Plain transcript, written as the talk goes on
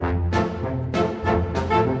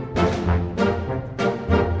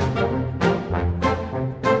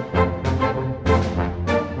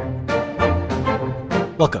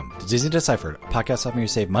Disney Deciphered, a podcast helping you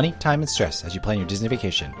save money, time, and stress as you plan your Disney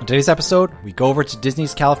vacation. On today's episode, we go over to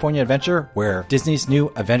Disney's California Adventure, where Disney's new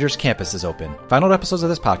Avengers campus is open. Find all episodes of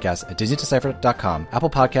this podcast at DisneyDeciphered.com, Apple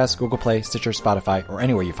Podcasts, Google Play, Stitcher, Spotify, or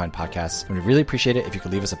anywhere you find podcasts. And we'd really appreciate it if you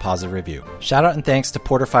could leave us a positive review. Shout out and thanks to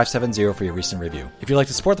Porter570 for your recent review. If you'd like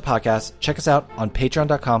to support the podcast, check us out on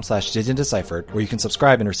patreon.com/DisneyDeciphered, where you can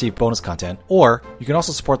subscribe and receive bonus content. Or you can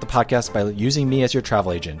also support the podcast by using me as your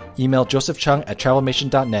travel agent. Email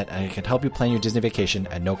josephchung@travelmation.net and I can help you plan your Disney vacation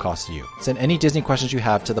at no cost to you. Send any Disney questions you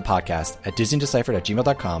have to the podcast at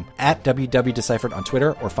DisneyDeciphered@gmail.com, at WWDeciphered on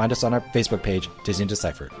Twitter, or find us on our Facebook page, Disney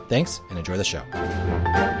Deciphered. Thanks, and enjoy the show.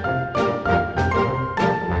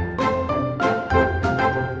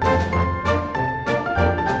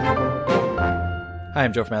 Hi,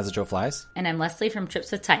 I'm Joe from As the Joe Flies. And I'm Leslie from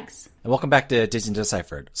Trips with Tykes. And welcome back to Disney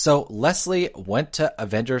Deciphered. So Leslie went to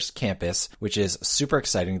Avengers Campus, which is super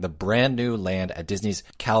exciting, the brand new land at Disney's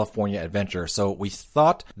California Adventure. So we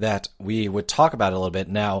thought that we would talk about it a little bit.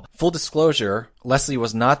 Now, full disclosure, Leslie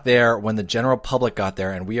was not there when the general public got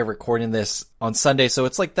there, and we are recording this on Sunday, so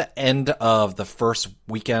it's like the end of the first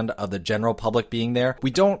weekend of the general public being there. We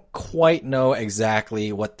don't quite know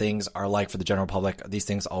exactly what things are like for the general public. These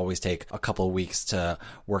things always take a couple of weeks to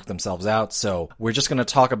work themselves out, so we're just going to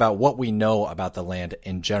talk about what we know about the land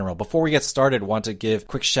in general. Before we get started, I want to give a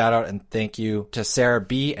quick shout out and thank you to Sarah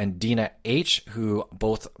B. and Dina H., who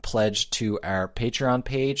both pledged to our Patreon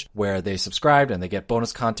page, where they subscribed and they get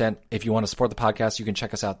bonus content. If you want to support the podcast, you can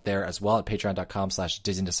check us out there as well at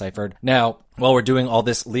patreon.com/DisneyDeciphered. Now, while we're doing all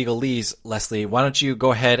this legalese, Leslie, why don't you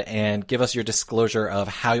go ahead and give us your disclosure of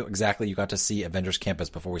how exactly you got to see Avengers Campus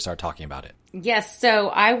before we start talking about it? Yes, so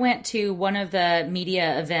I went to one of the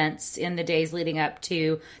media events in the days leading up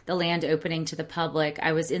to the land opening to the public.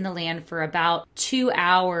 I was in the land for about 2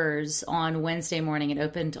 hours on Wednesday morning. It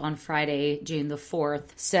opened on Friday, June the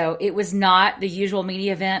 4th. So it was not the usual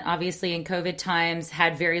media event. Obviously, in COVID times,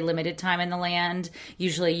 had very limited time in the land.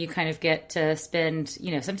 Usually you kind of get to spend,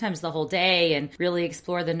 sometimes the whole day and really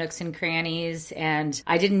explore the nooks and crannies. And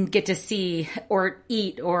I didn't get to see or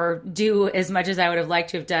eat or do as much as I would have liked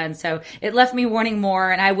to have done. So it left me wanting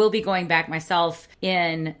more, and I will be going back myself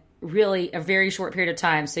in really a very short period of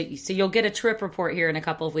time. So you'll get a trip report here in a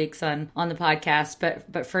couple of weeks on the podcast.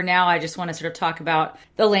 But for now, I just want to sort of talk about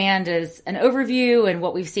the land as an overview and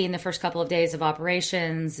what we've seen the first couple of days of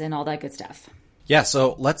operations and all that good stuff. Yeah,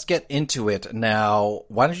 so let's get into it. Now,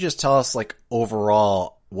 why don't you just tell us,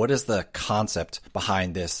 overall, what is the concept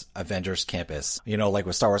behind this Avengers campus? Like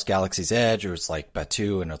with Star Wars Galaxy's Edge, it was like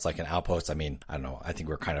Batuu and it's like an outpost. I mean, I don't know. I think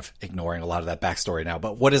we're kind of ignoring a lot of that backstory now.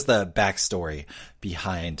 But what is the backstory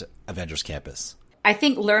behind Avengers campus? I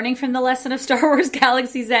think learning from the lesson of Star Wars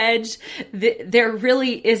Galaxy's Edge, there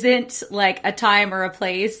really isn't like a time or a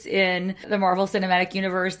place in the Marvel Cinematic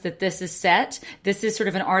Universe that this is set. This is sort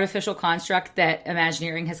of an artificial construct that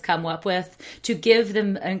Imagineering has come up with to give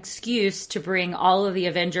them an excuse to bring all of the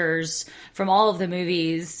Avengers from all of the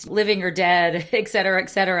movies, living or dead, et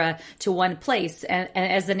cetera, to one place. And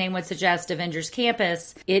as the name would suggest, Avengers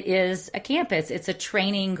Campus, it is a campus. It's a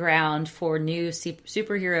training ground for new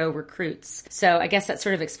superhero recruits. So I guess that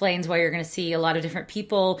sort of explains why you're going to see a lot of different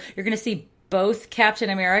people. You're going to see both Captain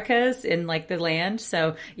Americas in the land.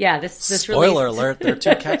 So yeah, this spoiler alert, there are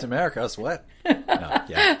two Captain Americas. What? No,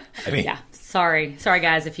 yeah. I mean, yeah. Sorry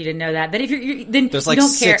guys, if you didn't know that. But if you're then there's you don't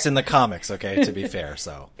 6 care. in the comics. Okay, to be fair,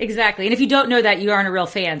 so exactly. And if you don't know that, you aren't a real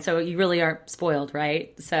fan, so you really aren't spoiled,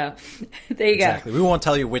 right? So there you go. Exactly. We won't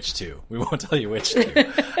tell you which two.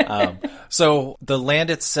 So the land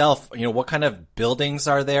itself, what kind of buildings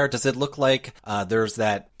are there? Does it look like there's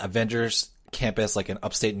that Avengers campus like in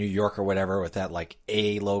upstate New York or whatever with that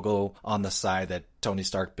A logo on the side that Tony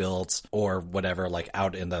Stark builds, or whatever,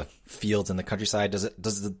 out in the fields in the countryside?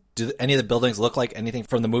 Do any of the buildings look like anything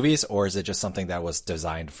from the movies, or is it just something that was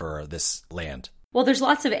designed for this land? Well, there's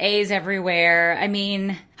lots of A's everywhere. I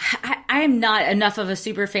mean, I am not enough of a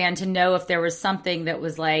super fan to know if there was something that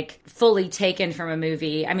was fully taken from a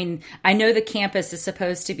movie. I mean, I know the campus is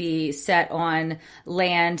supposed to be set on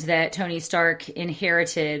land that Tony Stark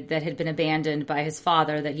inherited that had been abandoned by his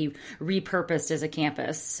father that he repurposed as a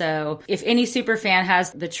campus. So if any super fan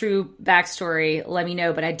has the true backstory, let me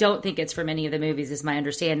know. But I don't think it's from any of the movies is my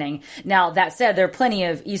understanding. Now, that said, there are plenty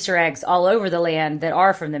of Easter eggs all over the land that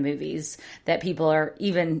are from the movies that people are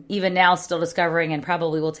even now still discovering and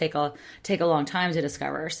probably will take a long time to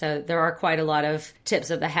discover. So there are quite a lot of tips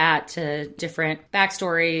of the hat to different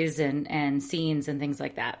backstories and scenes and things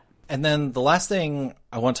like that. And then the last thing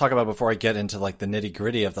I want to talk about before I get into the nitty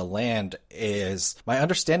gritty of the land is my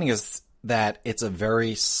understanding is that it's a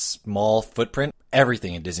very small footprint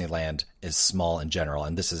everything in Disneyland is small in general,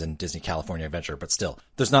 and this is in Disney California Adventure, but still,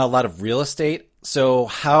 there's not a lot of real estate. So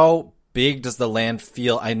how big does the land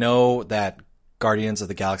feel? I know that Guardians of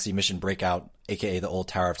the Galaxy Mission Breakout, aka the Old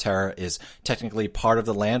Tower of Terror, is technically part of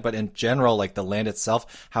the land, but in general, like the land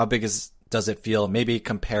itself, how big does it feel? Maybe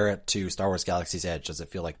compare it to Star Wars Galaxy's Edge. Does it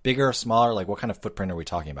feel like bigger or smaller? Like what kind of footprint are we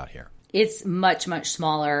talking about here? It's much, much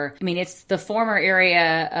smaller. I mean, it's the former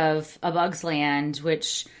area of A Bug's Land,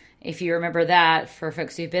 which, if you remember that, for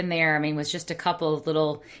folks who've been there, I mean, was just a couple of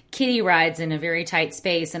little kiddie rides in a very tight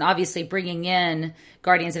space. And obviously bringing in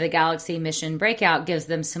Guardians of the Galaxy Mission Breakout gives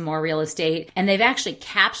them some more real estate. And they've actually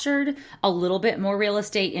captured a little bit more real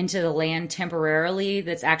estate into the land temporarily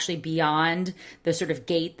that's actually beyond the sort of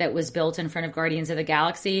gate that was built in front of Guardians of the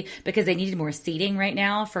Galaxy, because they needed more seating right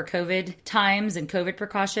now for COVID times and COVID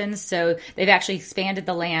precautions. So they've actually expanded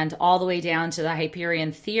the land all the way down to the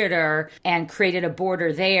Hyperion Theater and created a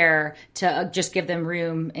border there to just give them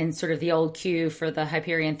room in sort of the old queue for the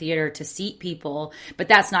Hyperion Theater to seat people. But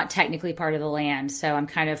that's not technically part of the land. So I'm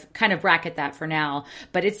kind of bracket that for now,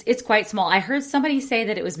 but it's quite small. I heard somebody say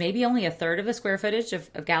that it was maybe only a third of the square footage of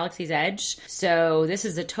Galaxy's Edge. So this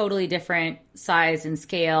is a totally different size and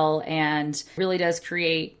scale, and really does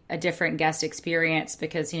create a different guest experience,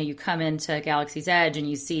 because, you come into Galaxy's Edge and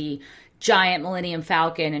you see giant Millennium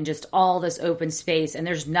Falcon and just all this open space, and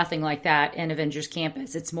there's nothing like that in Avengers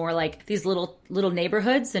Campus. It's more like these little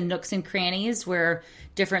neighborhoods and nooks and crannies where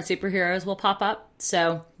different superheroes will pop up.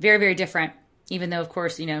 So very, very different, even though, of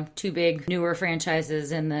course, two big newer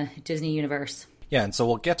franchises in the Disney universe. Yeah, and so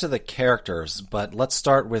we'll get to the characters, but let's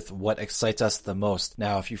start with what excites us the most.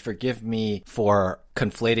 Now, if you forgive me for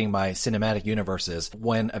conflating my cinematic universes,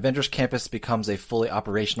 when Avengers Campus becomes a fully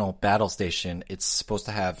operational battle station, it's supposed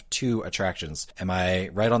to have 2 attractions. Am I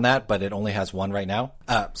right on that? But it only has 1 right now?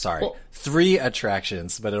 3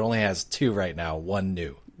 attractions, but it only has 2 right now, 1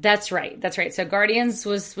 new. That's right. So Guardians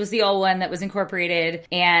was the old one that was incorporated,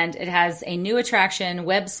 and it has a new attraction,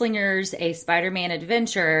 Web Slingers, a Spider-Man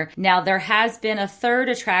adventure. Now, there has been a 3rd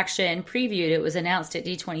attraction previewed. It was announced at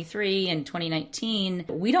D23 in 2019.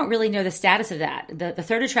 We don't really know the status of that. The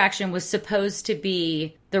 3rd attraction was supposed to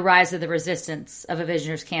be the Rise of the Resistance of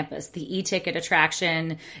Avengers Campus, the e-ticket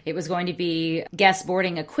attraction. It was going to be guests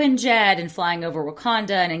boarding a Quinjet and flying over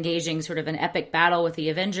Wakanda and engaging sort of an epic battle with the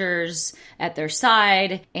Avengers at their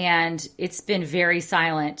side. And it's been very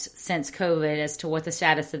silent since COVID as to what the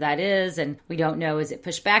status of that is. And we don't know, is it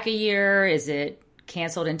pushed back a year? Is it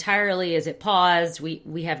canceled entirely? Is it paused?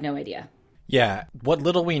 We have no idea. Yeah, what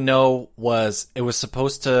little we know was it was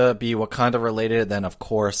supposed to be Wakanda related. Then, of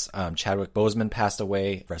course, Chadwick Boseman passed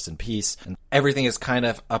away. Rest in peace. And everything is kind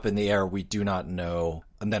of up in the air. We do not know.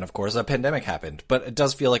 And then, of course, a pandemic happened. But it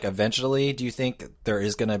does feel like eventually, do you think there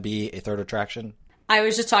is going to be a 3rd attraction? I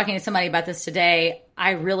was just talking to somebody about this today.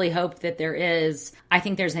 I really hope that there is. I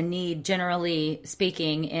think there's a need, generally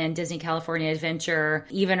speaking, in Disney California Adventure.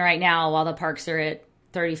 Even right now, while the parks are at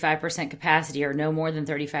 35% capacity or no more than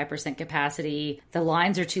 35% capacity, the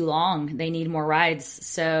lines are too long. They need more rides.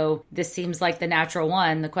 So this seems like the natural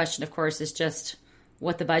one. The question, of course, is just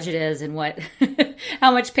what the budget is and what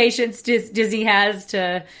how much patience Disney has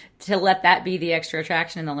to let that be the extra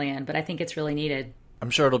attraction in the land. But I think it's really needed. I'm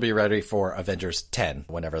sure it'll be ready for Avengers 10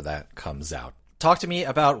 whenever that comes out. Talk to me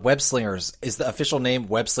about Web Slingers. Is the official name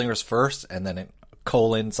Web Slingers first and then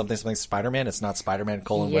something Spider-Man? It's not Spider-Man :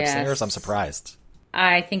 Web Slingers? I'm surprised.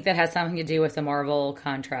 I think that has something to do with the Marvel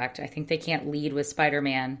contract. I think they can't lead with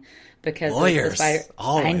Spider-Man because lawyers.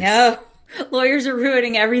 Always. I know. Lawyers are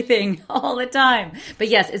ruining everything all the time. But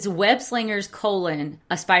yes, it's Web Slingers :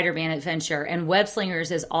 a Spider-Man adventure. And Web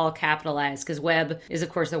Slingers is all capitalized because Web is, of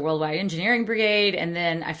course, the Worldwide Engineering Brigade. And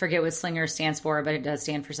then I forget what Slingers stands for, but it does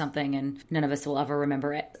stand for something, and none of us will ever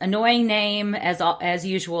remember it. Annoying name as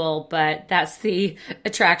usual, but that's the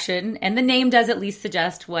attraction. And the name does at least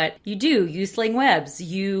suggest what you do. You sling webs.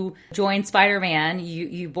 You join Spider-Man.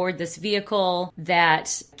 You board this vehicle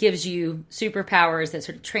that gives you superpowers that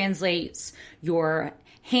sort of translates your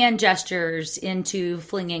hand gestures into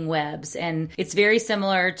flinging webs. And it's very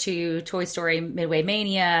similar to Toy Story Midway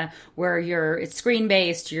Mania, where it's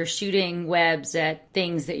screen-based, you're shooting webs at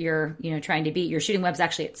things that you're, trying to beat. You're shooting webs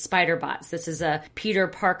actually at spider bots. This is a Peter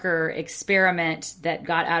Parker experiment that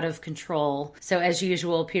got out of control. So as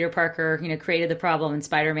usual, Peter Parker, created the problem and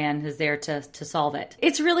Spider-Man is there to solve it.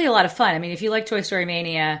 It's really a lot of fun. I mean, if you like Toy Story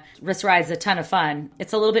Mania, this ride's a ton of fun.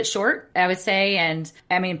 It's a little bit short, I would say. And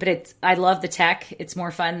but I love the tech. It's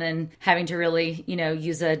more fun than having to really,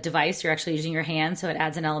 use a device. You're actually using your hand. So it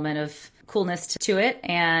adds an element of coolness to it.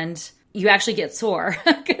 And you actually get sore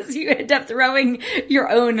because you end up throwing your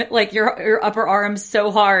own, like your upper arms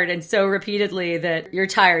so hard and so repeatedly that you're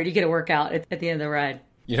tired. You get a workout at the end of the ride.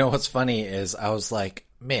 You know, what's funny is I was like,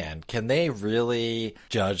 man, can they really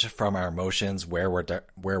judge from our emotions where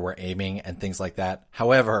we're aiming and things like that?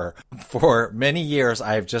 However, for many years,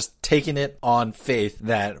 I've just taken it on faith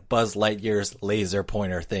that Buzz Lightyear's laser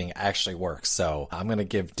pointer thing actually works. So I'm going to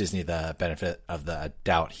give Disney the benefit of the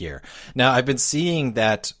doubt here. Now, I've been seeing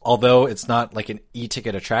that although it's not like an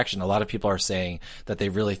e-ticket attraction, a lot of people are saying that they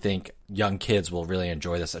really think young kids will really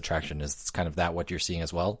enjoy this attraction. Is kind of that what you're seeing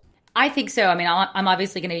as well? I think so. I mean, I'm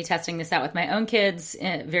obviously going to be testing this out with my own kids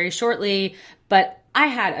very shortly, but I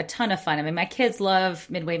had a ton of fun. I mean, my kids love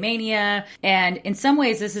Midway Mania, and in some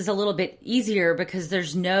ways this is a little bit easier because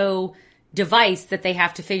there's no device that they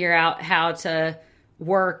have to figure out how to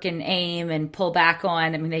work and aim and pull back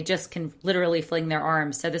on. I mean, they just can literally fling their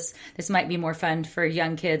arms. So this might be more fun for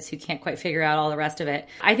young kids who can't quite figure out all the rest of it.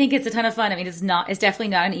 I think it's a ton of fun. I mean, it's definitely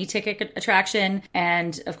not an e-ticket attraction.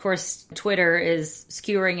 And of course, Twitter is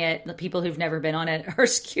skewering it. The people who've never been on it are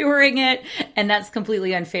skewering it. And that's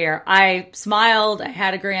completely unfair. I smiled. I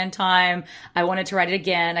had a grand time. I wanted to ride it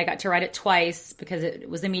again. I got to ride it twice because it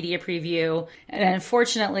was a media preview. And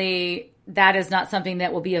unfortunately, that is not something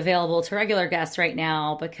that will be available to regular guests right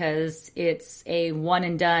now because it's a one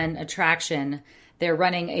and done attraction. They're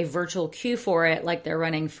running a virtual queue for it like they're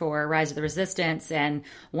running for Rise of the Resistance. And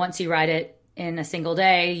once you ride it in a single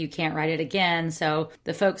day, you can't ride it again. So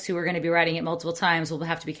the folks who are going to be riding it multiple times will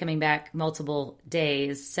have to be coming back multiple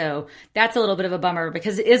days. So that's a little bit of a bummer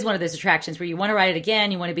because it is one of those attractions where you want to ride it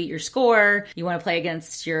again, you want to beat your score, you want to play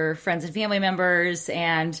against your friends and family members,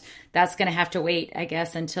 and that's going to have to wait, I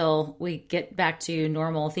guess, until we get back to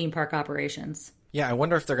normal theme park operations. Yeah, I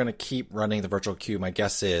wonder if they're going to keep running the virtual queue. My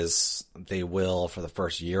guess is they will for the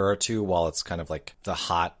first year or two while it's kind of like the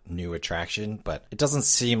hot new attraction. But it doesn't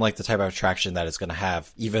seem like the type of attraction that is going to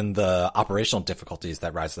have even the operational difficulties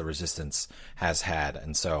that Rise of the Resistance has had.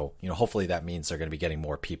 And so, hopefully that means they're going to be getting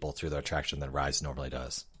more people through the attraction than Rise normally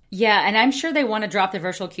does. Yeah, and I'm sure they want to drop the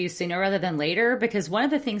virtual queue sooner rather than later because one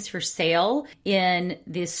of the things for sale in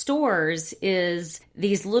the stores is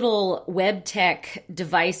these little web tech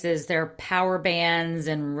devices. They're power bands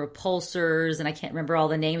and repulsors, and I can't remember all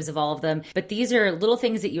the names of all of them, but these are little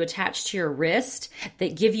things that you attach to your wrist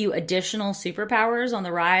that give you additional superpowers on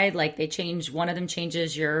the ride. Like one of them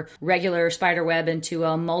changes your regular spider web into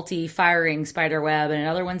a multi-firing spider web, and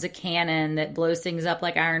another one's a cannon that blows things up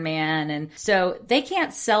like Iron Man. And so they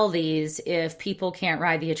can't sell these if people can't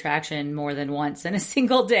ride the attraction more than once in a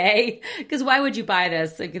single day. Because why would you buy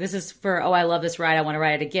this? Like, this is for, I love this ride, I want to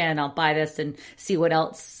ride it again. I'll buy this and see what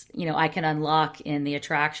else, I can unlock in the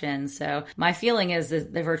attraction. So my feeling is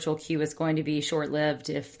that the virtual queue is going to be short-lived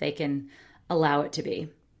if they can allow it to be.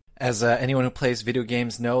 As anyone who plays video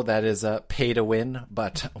games know, that is a pay to win,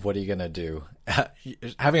 but what are you going to do?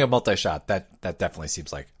 Having a multi-shot, that definitely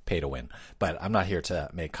seems like pay to win, but I'm not here to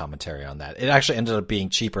make commentary on that. It actually ended up being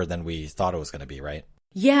cheaper than we thought it was going to be, right?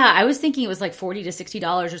 Yeah, I was thinking it was like $40 to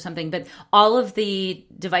 $60 or something, but all of the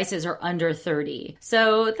devices are under $30.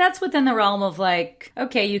 So that's within the realm of like,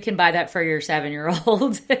 okay, you can buy that for your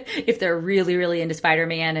 7-year-old if they're really, really into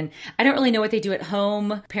Spider-Man. And I don't really know what they do at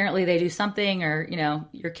home. Apparently they do something, or,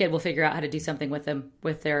 your kid will figure out how to do something with them,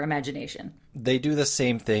 with their imagination. They do the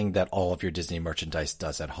same thing that all of your Disney merchandise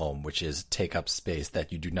does at home, which is take up space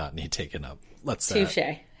that you do not need taken up. Let's be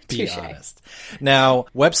honest. Now,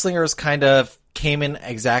 Web Slingers kind of came in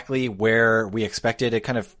exactly where we expected. It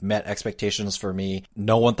kind of met expectations for me.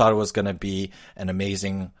 No one thought it was going to be an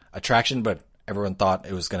amazing attraction, but everyone thought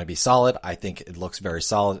it was going to be solid. I think it looks very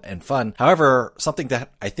solid and fun. However, something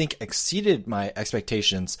that I think exceeded my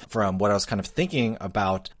expectations from what I was kind of thinking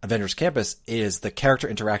about Avengers Campus is the character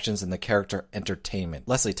interactions and the character entertainment.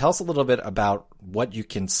 Leslie, tell us a little bit about what you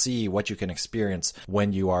can see, what you can experience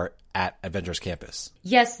when you are at Avengers Campus.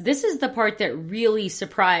 Yes, this is the part that really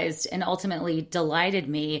surprised and ultimately delighted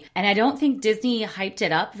me. And I don't think Disney hyped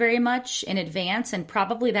it up very much in advance. And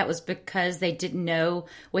probably that was because they didn't know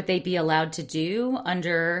what they'd be allowed to do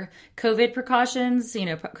under COVID precautions,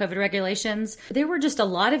 COVID regulations. There were just a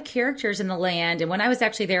lot of characters in the land. And when I was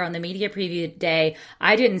actually there on the media preview day,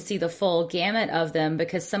 I didn't see the full gamut of them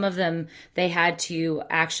because some of them they had to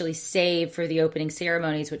actually save for the opening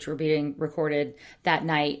ceremonies, which were being recorded that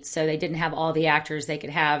night. So so they didn't have all the actors they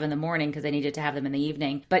could have in the morning because they needed to have them in the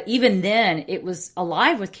evening. But even then, it was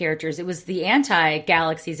alive with characters. It was the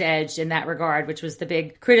anti-Galaxy's Edge in that regard, which was the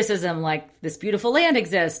big criticism, like, this beautiful land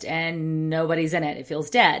exists and nobody's in it. It feels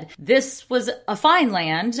dead. This was a fine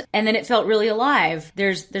land, and then it felt really alive.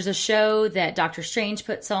 There's a show that Doctor Strange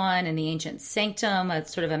puts on in the Ancient Sanctum, a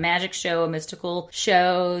sort of a magic show, a mystical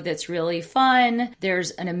show that's really fun.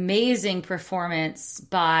 There's an amazing performance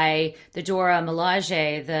by the Dora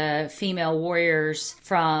Milaje, the female warriors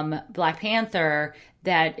from Black Panther,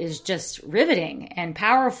 that is just riveting and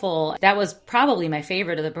powerful. That was probably my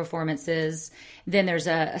favorite of the performances. Then there's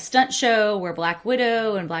a stunt show where Black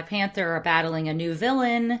Widow and Black Panther are battling a new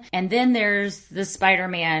villain. And then there's the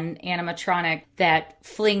Spider-Man animatronic that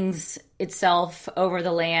flings itself over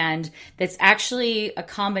the land. That's actually a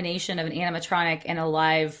combination of an animatronic and a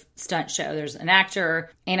live stunt show. There's an actor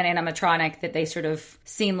and an animatronic that they sort of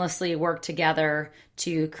seamlessly work together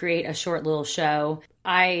to create a short little show.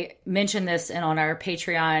 I mentioned this on our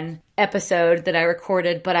Patreon episode that I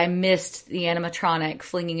recorded, but I missed the animatronic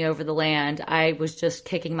flinging over the land. I was just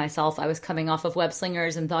kicking myself. I was coming off of Web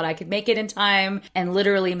Slingers and thought I could make it in time and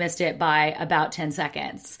literally missed it by about 10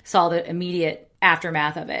 seconds. Saw the immediate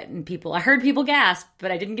aftermath of it, and I heard people gasp, but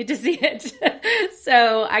I didn't get to see it.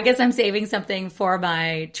 So I guess I'm saving something for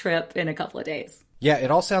my trip in a couple of days. Yeah,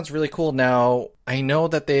 it all sounds really cool. Now, I know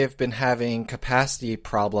that they've been having capacity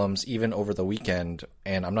problems even over the weekend,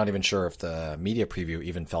 and I'm not even sure if the media preview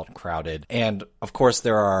even felt crowded. And of course,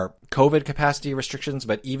 there are COVID capacity restrictions,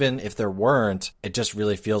 but even if there weren't, it just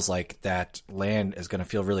really feels like that land is going to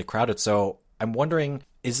feel really crowded. So I'm wondering,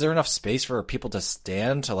 is there enough space for people to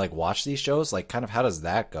stand to like watch these shows? Like, kind of how does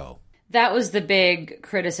that go? That was the big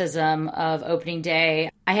criticism of opening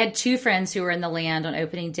day. I had two friends who were in the land on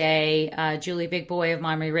opening day, Julie Big Boy of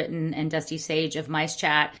Mommy Written and Dusty Sage of Mice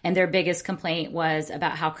Chat. And their biggest complaint was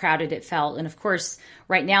about how crowded it felt. And of course,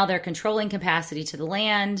 right now they're controlling capacity to the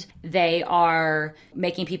land. They are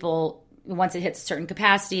making people, once it hits a certain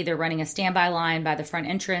capacity, they're running a standby line by the front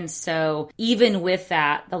entrance. So even with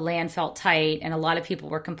that, the land felt tight. And a lot of people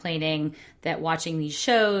were complaining that watching these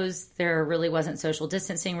shows, there really wasn't social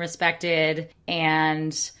distancing respected.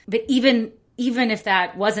 But even if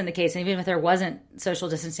that wasn't the case, and even if there wasn't social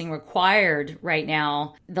distancing required right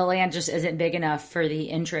now, the land just isn't big enough for the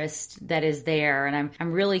interest that is there. And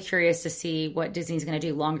I'm really curious to see what Disney's going to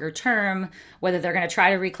do longer term, whether they're going to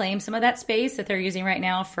try to reclaim some of that space that they're using right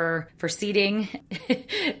now for seating,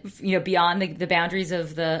 beyond the boundaries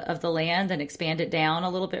of the land and expand it down a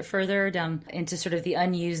little bit further down into sort of the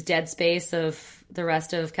unused dead space of the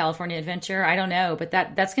rest of California Adventure. I don't know, but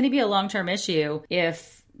that's going to be a long-term issue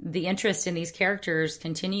if the interest in these characters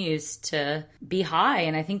continues to be high,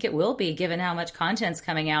 and I think it will be given how much content's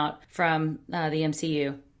coming out from the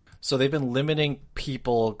MCU. So they've been limiting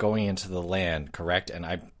people going into the land, correct? And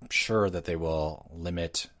I'm sure that they will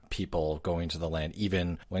limit people going to the land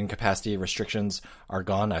even when capacity restrictions are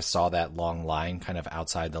gone. I saw that long line kind of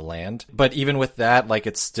outside the land. But even with that, like,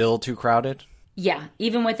 it's still too crowded? Yeah,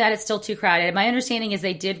 even with that, it's still too crowded. My understanding is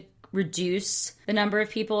they did reduce the number of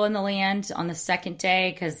people in the land on the second day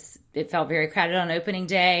because it felt very crowded on opening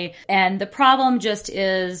day. And the problem just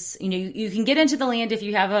is, you can get into the land if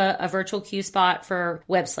you have a virtual queue spot for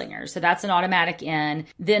Web Slingers. So that's an automatic in.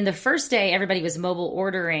 Then the first day, everybody was mobile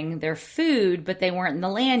ordering their food, but they weren't in the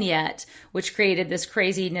land yet, which created this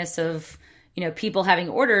craziness of people having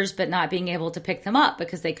orders but not being able to pick them up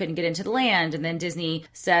because they couldn't get into the land. And then Disney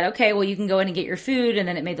said, okay, well, you can go in and get your food. And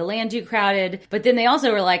then it made the land too crowded. But then they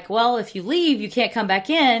also were like, well, if you leave, you can't come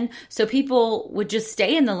back in. So people would just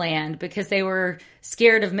stay in the land because they were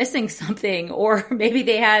scared of missing something, or maybe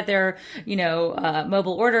they had their,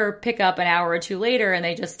 mobile order pick up an hour or two later and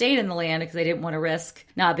they just stayed in the land because they didn't want to risk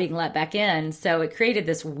not being let back in. So it created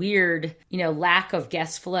this weird, lack of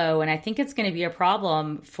guest flow. And I think it's going to be a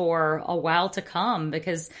problem for a while to come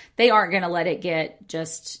because they aren't going to let it get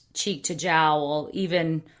just cheek to jowl,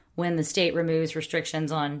 even when the state removes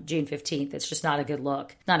restrictions on June 15th. It's just not a good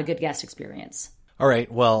look, not a good guest experience. All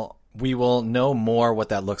right. Well, we will know more what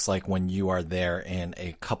that looks like when you are there in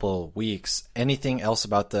a couple weeks. Anything else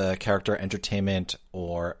about the character entertainment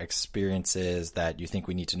or experiences that you think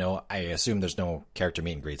we need to know? I assume there's no character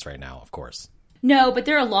meet and greets right now, of course. No, but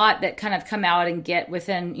there are a lot that kind of come out and get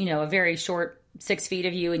within, a very short 6 feet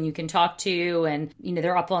of you and you can talk to, and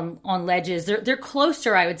they're up on ledges. They're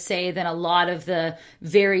closer, I would say, than a lot of the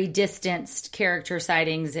very distanced character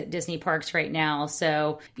sightings at Disney parks right now.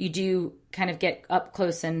 So you do kind of get up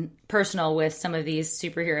close and personal with some of these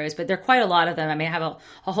superheroes, but there are quite a lot of them. I mean, I have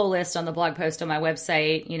a whole list on the blog post on my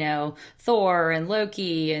website, Thor and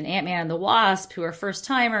Loki and Ant-Man and the Wasp, who are first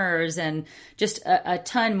timers, and just a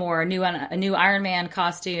ton more. A new Iron Man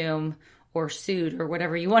costume or suit or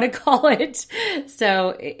whatever you want to call it.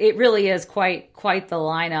 So it really is quite the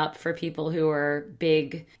lineup for people who are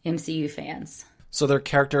big MCU fans. So there are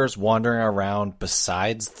characters wandering around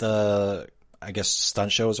besides the, I guess,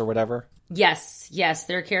 stunt shows or whatever? Yes.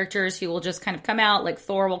 There are characters who will just kind of come out, like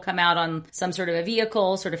Thor will come out on some sort of a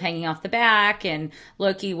vehicle, sort of hanging off the back, and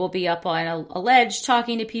Loki will be up on a ledge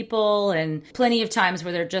talking to people, and plenty of times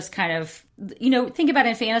where they're just kind of, think about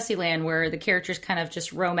in Fantasyland where the characters kind of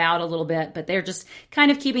just roam out a little bit, but they're just kind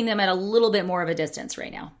of keeping them at a little bit more of a distance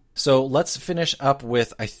right now. So let's finish up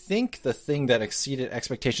with, I think, the thing that exceeded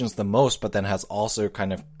expectations the most, but then has also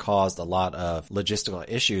kind of caused a lot of logistical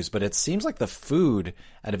issues. But it seems like the food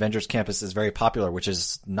at Avengers Campus is very popular, which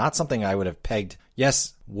is not something I would have pegged.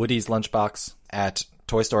 Yes, Woody's Lunchbox at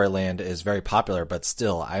Toy Story Land is very popular, but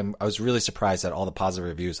still, I was really surprised at all the positive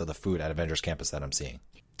reviews of the food at Avengers Campus that I'm seeing.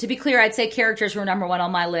 To be clear, I'd say characters were number one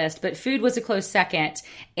on my list, but food was a close second.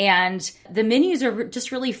 And the menus are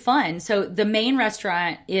just really fun. So the main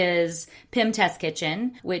restaurant is Pym Test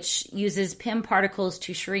Kitchen, which uses Pym particles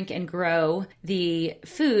to shrink and grow the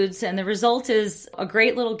foods. And the result is a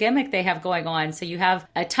great little gimmick they have going on. So you have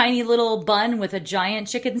a tiny little bun with a giant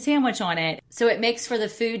chicken sandwich on it. So it makes for the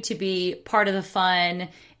food to be part of the fun.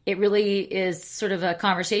 It really is sort of a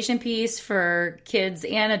conversation piece for kids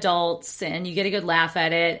and adults, and you get a good laugh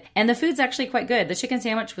at it. And the food's actually quite good. The chicken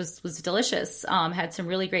sandwich was delicious. Had some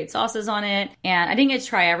really great sauces on it. And I didn't get to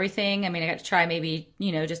try everything. I mean, I got to try maybe,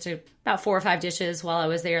 just about 4 or 5 dishes while I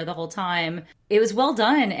was there the whole time. It was well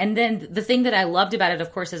done. And then the thing that I loved about it,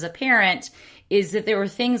 of course, as a parent, is that there were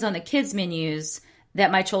things on the kids' menus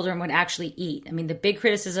that my children would actually eat. I mean, the big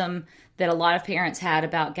criticism that a lot of parents had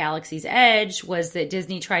about Galaxy's Edge was that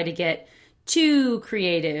Disney tried to get too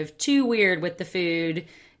creative, too weird with the food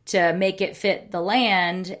to make it fit the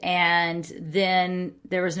land, and then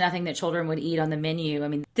there was nothing that children would eat on the menu. I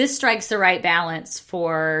mean, this strikes the right balance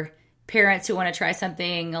for parents who want to try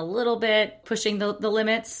something a little bit pushing the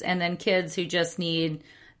limits, and then kids who just need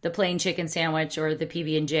the plain chicken sandwich or the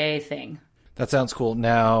PB&J thing. That sounds cool.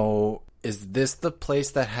 Now, is this the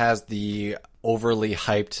place that has the overly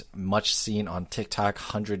hyped, much seen on TikTok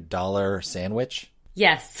 $100 sandwich?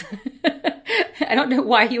 Yes. I don't know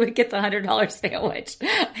why you would get the $100 sandwich.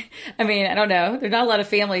 I mean, I don't know. There's not a lot of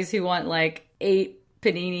families who want like 8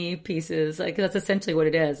 panini pieces. Like, that's essentially what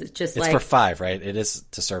it is. It's for 5, right? It is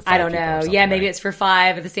to serve 5 I don't know. Yeah, maybe right? It's for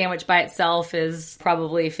 5. The sandwich by itself is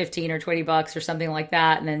probably $15 or $20 or something like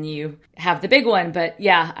that. And then you have the big one. But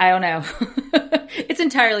yeah, I don't know. It's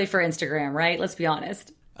entirely for Instagram, right? Let's be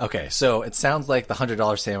honest. Okay, so it sounds like the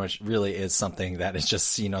 $100 sandwich really is something that is just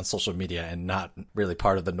seen on social media and not really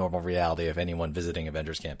part of the normal reality of anyone visiting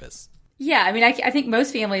Avengers Campus. Yeah, I mean, I think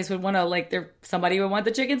most families would want to, somebody would want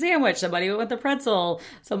the chicken sandwich, somebody would want the pretzel.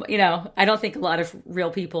 So, I don't think a lot of real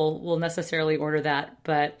people will necessarily order that,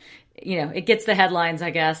 but, it gets the headlines, I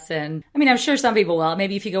guess. And I mean, I'm sure some people will,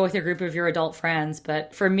 maybe if you go with a group of your adult friends,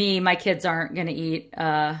 but for me, my kids aren't going to eat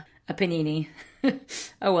a panini.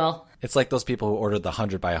 Oh, well. It's like those people who ordered the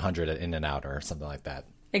 100 by 100 at In-N-Out or something like that.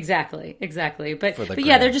 Exactly. But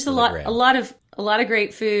yeah, they're just a lot of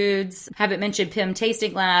great foods. Haven't mentioned Pym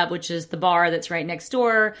Tasting Lab, which is the bar that's right next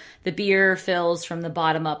door. The beer fills from the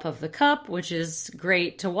bottom up of the cup, which is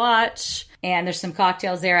great to watch. And there's some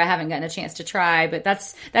cocktails there I haven't gotten a chance to try, but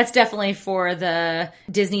that's definitely for the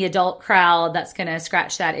Disney adult crowd. That's going to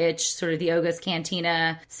scratch that itch, sort of the Oga's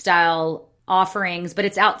Cantina style offerings, but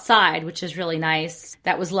it's outside, which is really nice.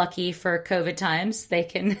 That was lucky for COVID times. They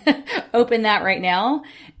can open that right now.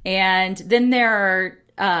 And then there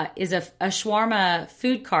is a shawarma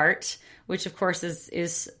food cart, which of course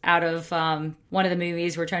is out of one of the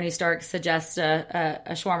movies where Tony Stark suggests a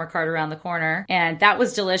shawarma cart around the corner. And that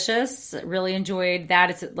was delicious. Really enjoyed that.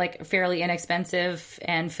 It's like a fairly inexpensive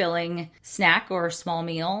and filling snack or small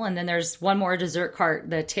meal. And then there's one more dessert cart,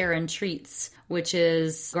 the Terran Treats, which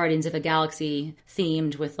is Guardians of the Galaxy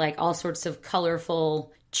themed with like all sorts of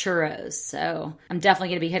colorful churros. So I'm definitely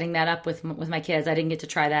going to be hitting that up with my kids. I didn't get to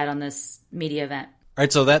try that on this media event. All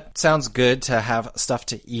right, so that sounds good to have stuff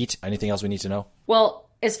to eat. Anything else we need to know? Well,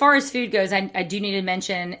 as far as food goes, I do need to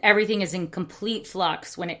mention everything is in complete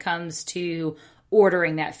flux when it comes to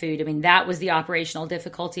ordering that food. I mean, that was the operational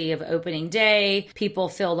difficulty of opening day. People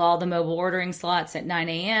filled all the mobile ordering slots at 9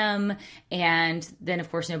 a.m. And then,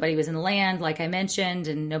 of course, nobody was in the land, like I mentioned,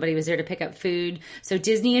 and nobody was there to pick up food. So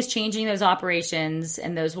Disney is changing those operations,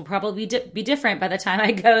 and those will probably be different by the time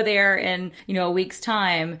I go there in, a week's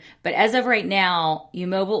time. But as of right now, you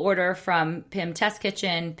mobile order from PIM Test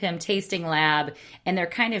Kitchen, PIM Tasting Lab, and they're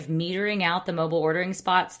kind of metering out the mobile ordering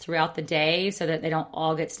spots throughout the day so that they don't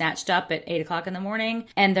all get snatched up at 8 o'clock in the morning.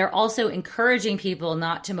 And they're also encouraging people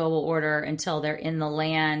not to mobile order until they're in the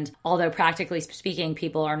land, although practically speaking,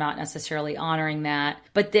 people are not necessarily honoring that.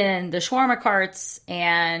 But then the shawarma carts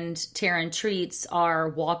and Terran Treats are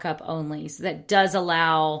walk-up only. So that does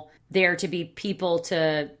allow there to be people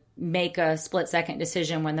to make a split-second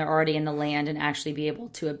decision when they're already in the land and actually be able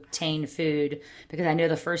to obtain food. Because I know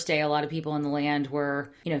the first day, a lot of people in the land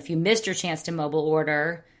were, if you missed your chance to mobile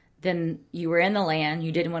order, then you were in the land,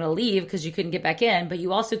 you didn't want to leave because you couldn't get back in, but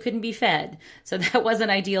you also couldn't be fed. So that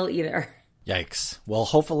wasn't ideal either. Yikes. Well,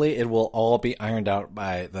 hopefully it will all be ironed out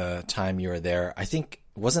by the time you are there. I think,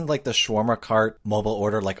 wasn't like the shawarma cart mobile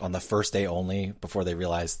order like on the first day only before they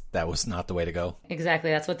realized that was not the way to go?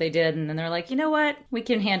 Exactly. That's what they did. And then they're like, you know what? We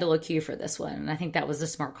can handle a queue for this one. And I think that was a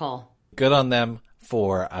smart call. Good on them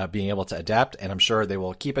for being able to adapt. And I'm sure they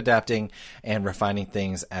will keep adapting and refining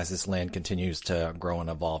things as this land continues to grow and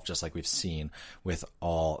evolve, just like we've seen with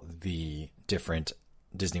all the different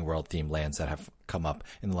Disney World themed lands that have come up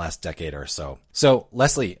in the last decade or so. So,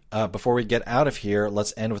 Leslie, before we get out of here,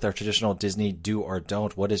 let's end with our traditional Disney do or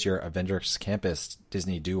don't. What is your Avengers Campus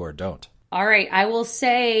Disney do or don't? All right. I will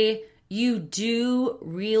say you do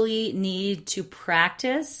really need to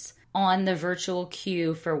practice on the virtual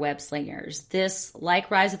queue for web slingers. This, like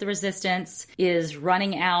Rise of the Resistance, is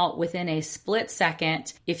running out within a split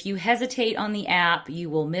second. If you hesitate on the app, you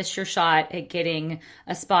will miss your shot at getting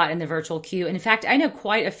a spot in the virtual queue. And in fact, I know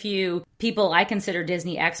quite a few people I consider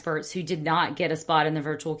Disney experts who did not get a spot in the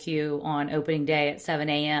virtual queue on opening day at 7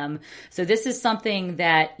 a.m. So this is something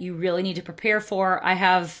that you really need to prepare for. I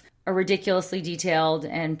have a ridiculously detailed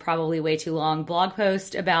and probably way too long blog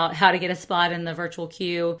post about how to get a spot in the virtual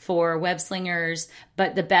queue for web slingers.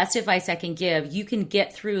 But the best advice I can give, you can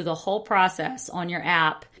get through the whole process on your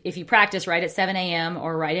app if you practice right at 7 a.m.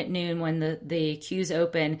 or right at noon when the queues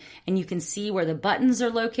open, and you can see where the buttons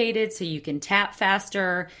are located so you can tap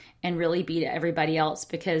faster and really beat everybody else.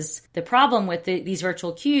 Because the problem with these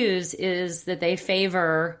virtual queues is that they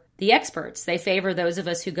favor the experts. They favor those of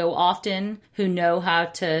us who go often, who know how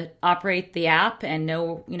to operate the app and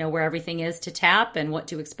know, where everything is to tap and what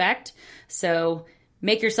to expect. So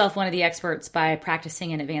make yourself one of the experts by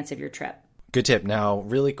practicing in advance of your trip. Good tip. Now,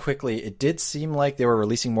 really quickly, it did seem like they were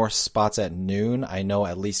releasing more spots at noon. I know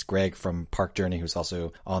at least Greg from Park Journey, who's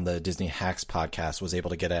also on the Disney Hacks podcast, was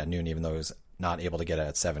able to get it at noon, even though he was not able to get it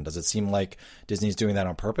at 7. Does it seem like Disney's doing that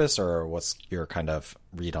on purpose, or what's your kind of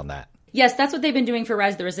read on that? Yes, that's what they've been doing for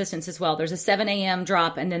Rise of the Resistance as well. There's a 7 a.m.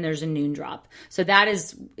 drop and then there's a noon drop. So that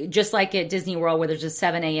is just like at Disney World where there's a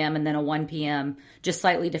 7 a.m. and then a 1 p.m., just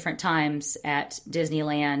slightly different times at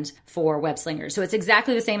Disneyland for web slingers. So it's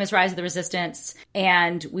exactly the same as Rise of the Resistance.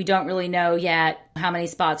 And we don't really know yet how many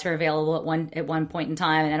spots are available at one point in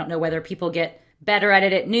time. And I don't know whether people get better at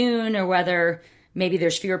it at noon or whether maybe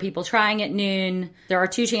there's fewer people trying at noon. There are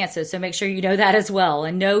 2 chances, so make sure you know that as well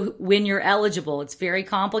and know when you're eligible. It's very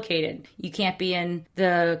complicated. You can't be in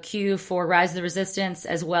the queue for Rise of the Resistance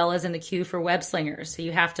as well as in the queue for web slingers. So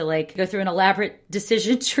you have to go through an elaborate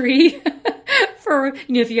decision tree for,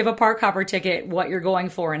 if you have a park hopper ticket, what you're going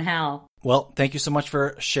for and how. Well, thank you so much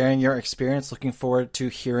for sharing your experience. Looking forward to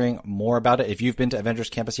hearing more about it. If you've been to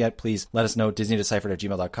Avengers Campus yet, please let us know,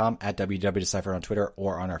 disneydeciphered@gmail.com, at www.deciphered on Twitter,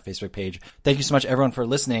 or on our Facebook page. Thank you so much, everyone, for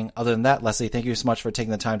listening. Other than that, Leslie, thank you so much for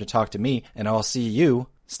taking the time to talk to me, and I'll see you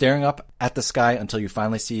staring up at the sky until you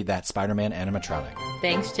finally see that Spider-Man animatronic.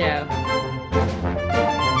 Thanks, Joe.